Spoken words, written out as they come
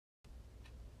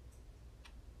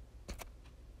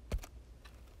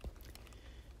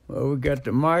Well, we got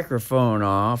the microphone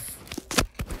off.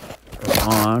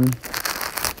 On.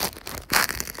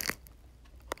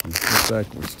 It looks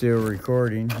like we're still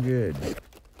recording. Good.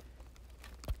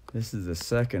 This is the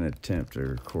second attempt to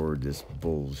record this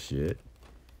bullshit.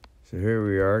 So here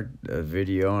we are, a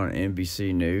video on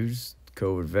NBC News.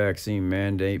 COVID vaccine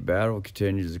mandate battle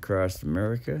continues across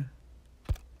America.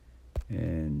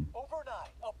 And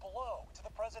overnight, a blow to the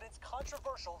president's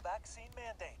controversial vaccine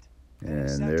mandate.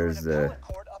 And there's the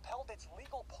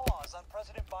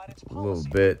little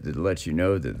bit that lets you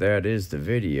know that that is the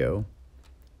video.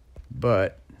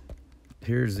 But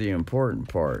here's the important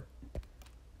part.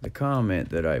 The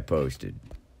comment that I posted.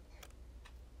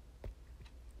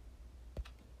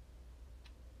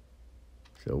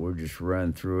 So we'll just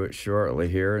run through it shortly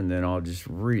here, and then I'll just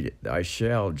read it. I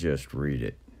shall just read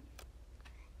it.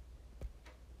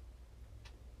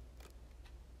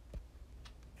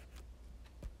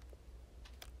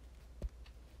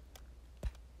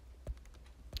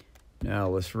 Now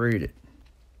let's read it.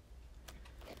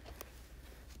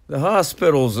 The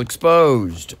hospitals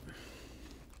exposed.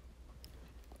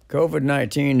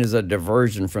 COVID-19 is a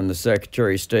diversion from the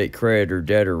Secretary of State Creditor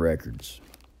DEBTOR Records.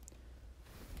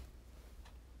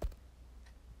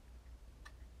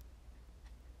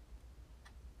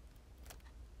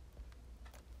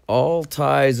 All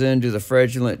ties into the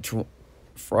fraudulent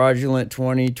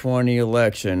 2020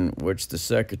 election, which the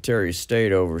Secretary of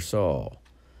State oversaw.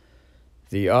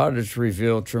 The audits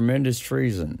revealed tremendous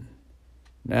treason.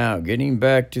 Now, getting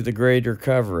back to the greater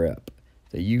cover-up,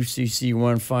 the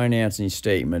UCC1 financing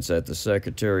statements at the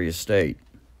Secretary of State.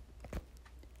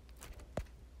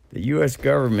 The U.S.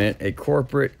 government, a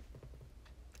corporation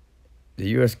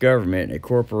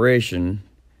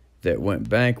that went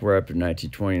bankrupt in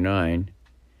 1929,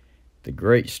 the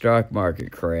great stock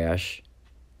market crash,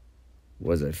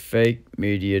 was a fake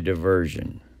media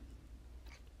diversion.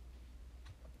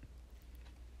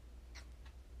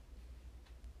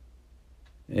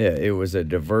 Yeah, it was a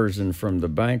diversion from the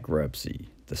bankruptcy.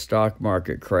 The stock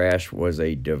market crash was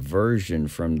a diversion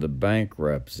from the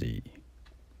bankruptcy.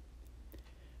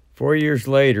 4 years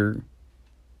later,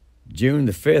 June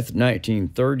the 5th,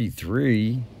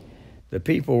 1933, the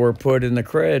people were put in the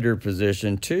creditor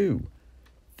position to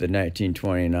the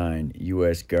 1929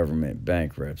 US government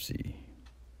bankruptcy.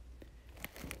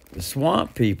 The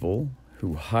swamp people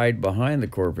who hide behind the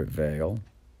corporate veil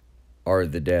are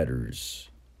the debtors.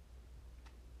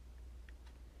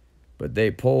 But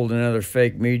they pulled another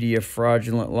fake media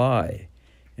fraudulent lie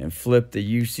and flipped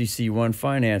the UCC1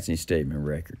 financing statement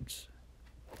records.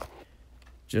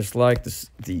 Just like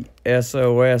the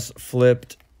SOS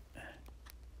flipped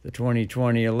the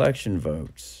 2020 election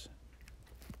votes.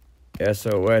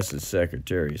 SOS is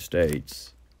Secretary of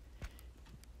State's.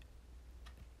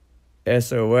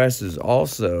 SOS is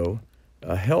also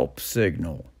a help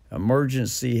signal,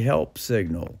 emergency help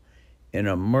signal, an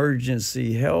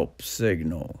emergency help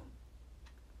signal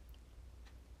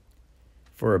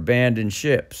for abandoned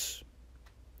ships.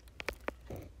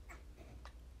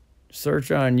 Search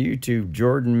on YouTube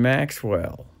Jordan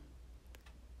Maxwell,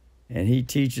 and he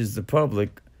teaches the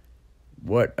public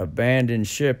what abandoned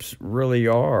ships really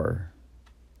are.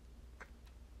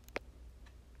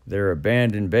 They're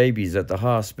abandoned babies at the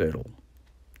hospital.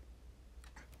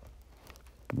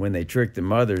 When they trick the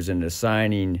mothers into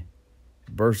signing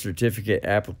birth certificate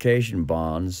application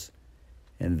bonds,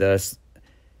 and thus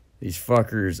these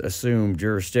fuckers assume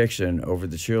jurisdiction over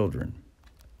the children.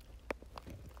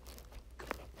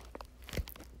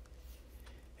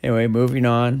 Anyway, moving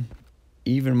on.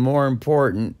 Even more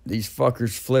important, these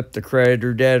fuckers flipped the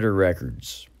creditor DEBTOR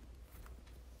records.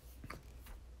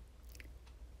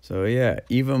 So yeah,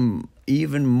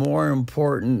 even more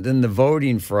important than the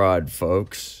voting fraud,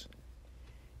 folks,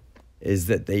 is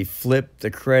that they flipped the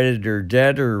creditor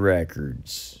DEBTOR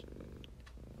records.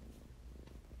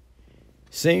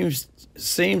 Seems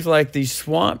like these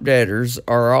swamp debtors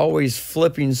are always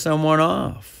flipping someone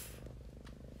off.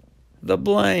 The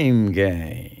blame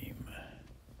game.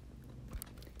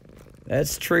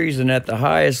 That's treason at the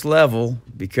highest level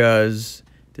because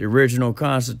the original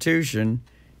Constitution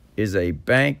is a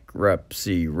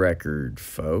bankruptcy record,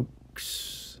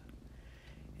 folks.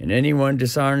 And anyone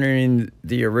dishonoring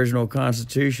the original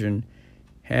Constitution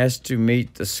has to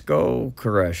meet the skull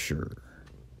crusher.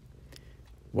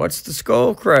 What's the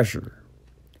skull crusher?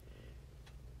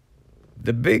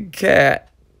 The big cat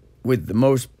with the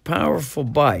most powerful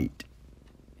biting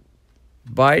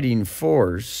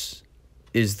force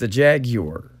is the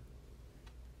jaguar.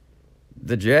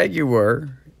 The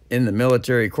jaguar in the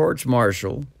military courts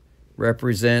martial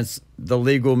represents the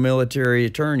legal military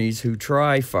attorneys who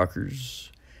try fuckers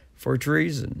for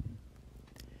treason.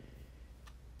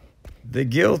 The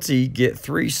guilty get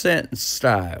 3 sentence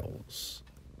styles: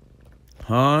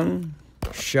 hung,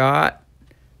 shot,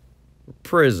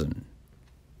 prison.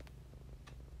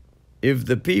 If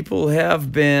the people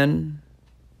have been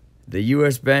the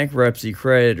U.S. bankruptcy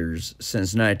creditors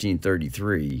since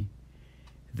 1933,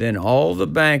 then all the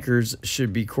bankers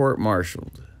should be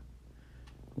court-martialed.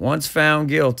 Once found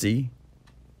guilty,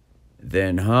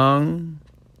 then hung,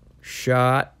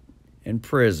 shot, and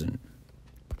prison.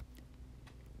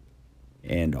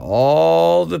 And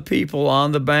all the people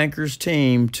on the bankers'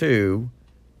 team, too,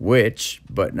 which,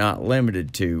 but not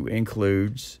limited to,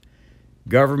 includes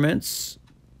governments,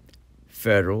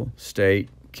 federal, state,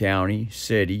 county,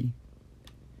 city,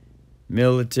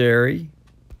 military,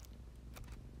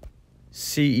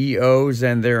 CEOs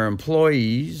and their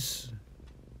employees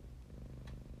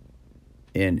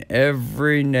in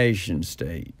every nation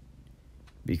state,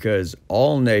 because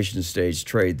all nation states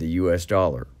trade the U.S.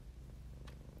 dollar.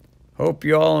 Hope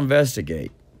you all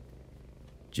investigate.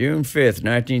 June 5th,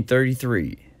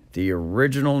 1933, the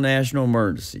original national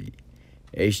emergency,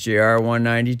 HJR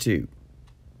 192.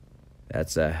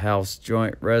 That's a House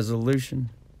Joint Resolution,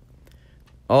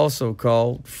 also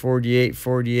called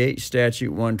 4848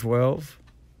 Statute 112,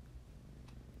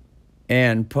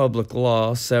 and Public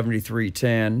Law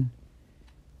 7310.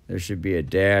 There should be a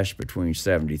dash between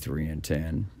 73 and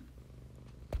 10.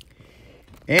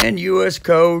 And U.S.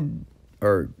 Code,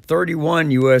 or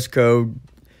 31 U.S. Code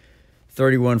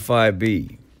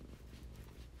 315B.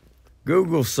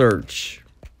 Google search.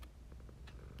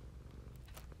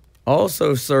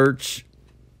 Also search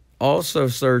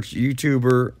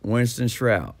YouTuber Winston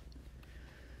Shrout,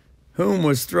 whom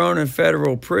was thrown in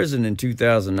federal prison in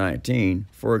 2019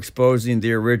 for exposing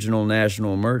the original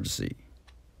national emergency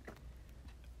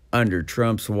under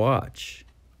Trump's watch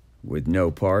with no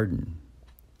pardon.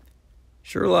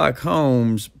 Sherlock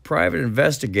Holmes' private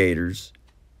investigators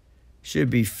should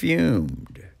be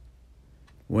fumed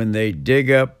when they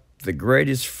dig up the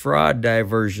greatest fraud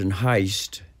diversion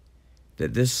heist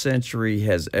that this century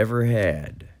has ever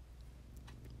had.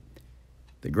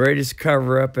 The greatest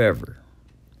cover-up ever.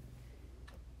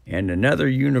 And another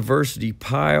university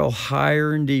pile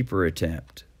higher and deeper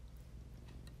attempt.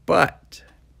 But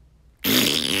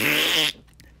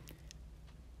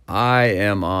I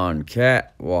am on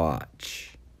cat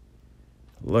watch.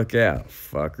 Look out,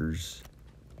 fuckers.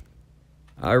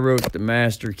 I wrote the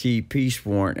MasterKey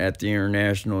Peace-Warrant at the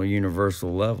international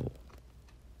universal level.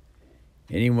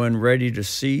 Anyone ready to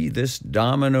see this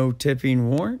domino-tipping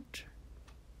warrant?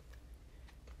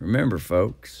 Remember,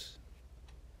 folks,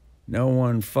 no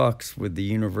one fucks with the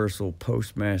Universal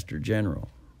Postmaster General.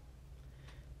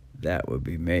 That would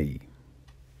be me.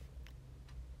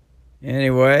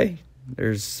 Anyway,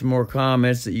 there's some more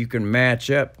comments that you can match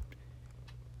up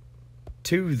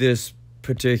to this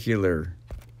particular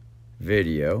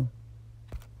video.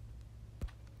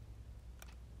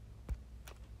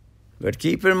 But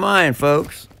keep in mind,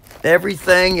 folks,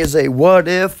 everything is a what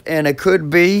if and a could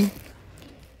be,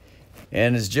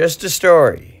 and it's just a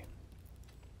story.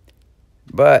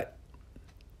 But,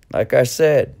 like I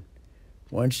said,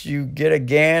 once you get a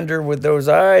gander with those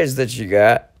eyes that you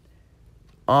got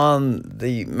on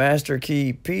the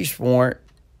MasterKey Peace-Warrant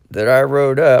that I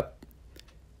wrote up,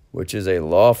 which is a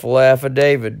lawful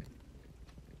affidavit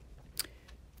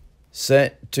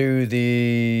sent to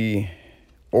the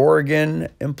Oregon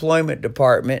Employment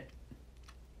Department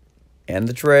and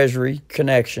the Treasury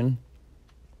connection,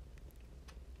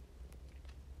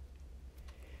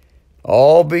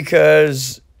 all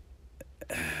because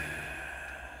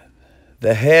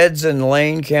the heads in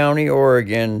Lane County,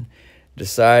 Oregon,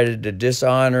 decided to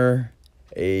dishonor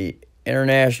a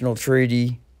international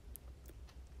treaty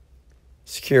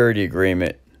security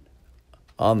agreement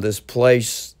on this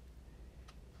place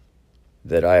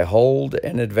that I hold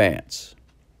and advance.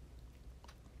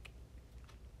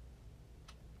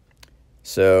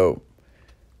 So,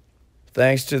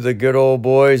 thanks to the good old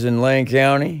boys in Lane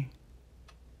County,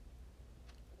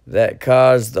 that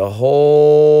caused the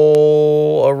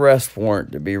whole arrest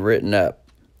warrant to be written up.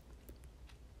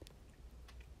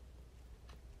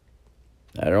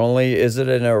 Not only is it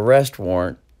an arrest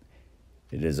warrant,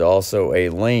 it is also a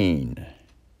lien.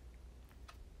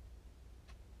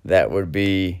 That would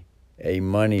be a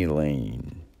money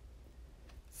lien.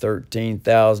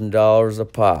 $13,000 a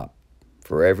pop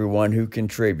for everyone who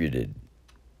contributed.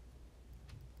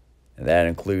 And that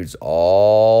includes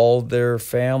all their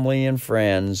family and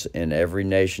friends in every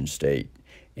nation state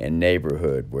and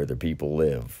neighborhood where the people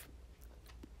live.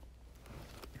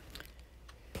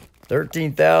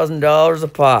 $13,000 a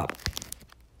pop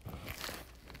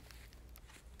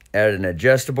at an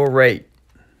adjustable rate.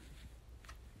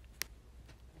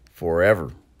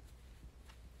 forever.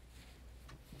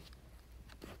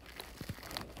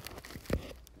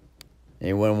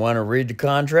 Anyone want to read the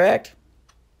contract?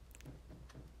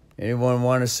 Anyone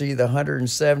want to see the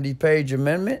 170-page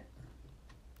amendment?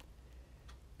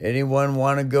 Anyone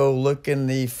want to go look in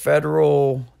the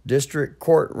federal district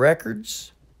court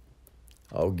records?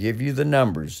 I'll give you the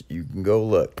numbers. You can go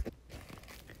look.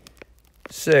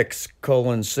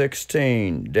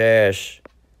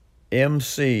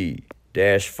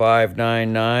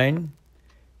 6:16-MC-599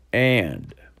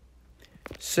 and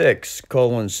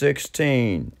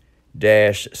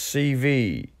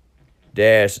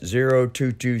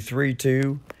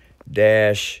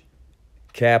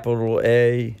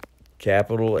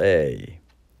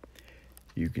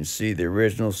You can see the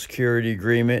original security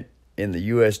agreement in the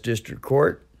U.S. District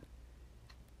Court.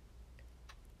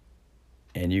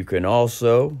 And you can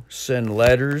also send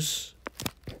letters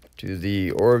to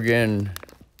the Oregon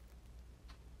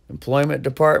Employment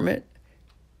Department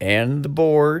and the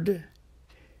board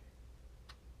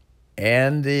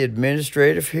and the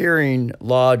administrative hearing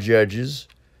law judges,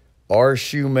 R.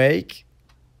 Shoemake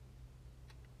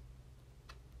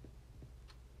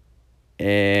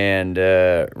and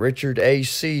Richard A.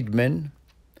 Seidman,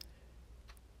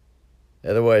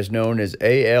 otherwise known as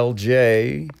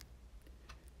ALJ,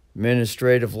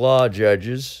 administrative law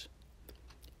judges.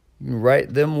 You can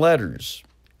write them letters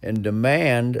and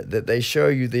demand that they show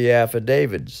you the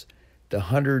affidavits, the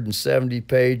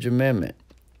 170-page amendment,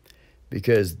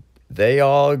 because they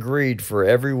all agreed for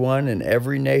everyone in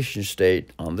every nation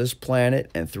state on this planet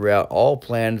and throughout all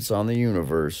planets on the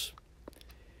universe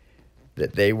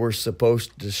that they were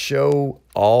supposed to show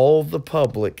all the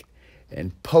public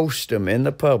and post them in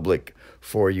the public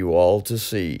for you all to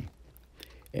see.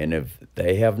 And if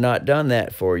they have not done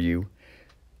that for you,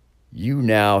 you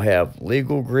now have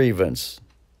legal grievance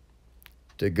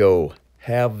to go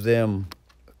have them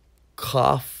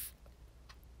cough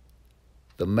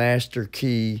the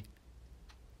MasterKey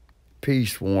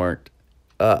Peace-Warrant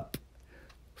up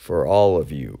for all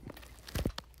of you.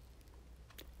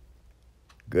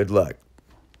 Good luck.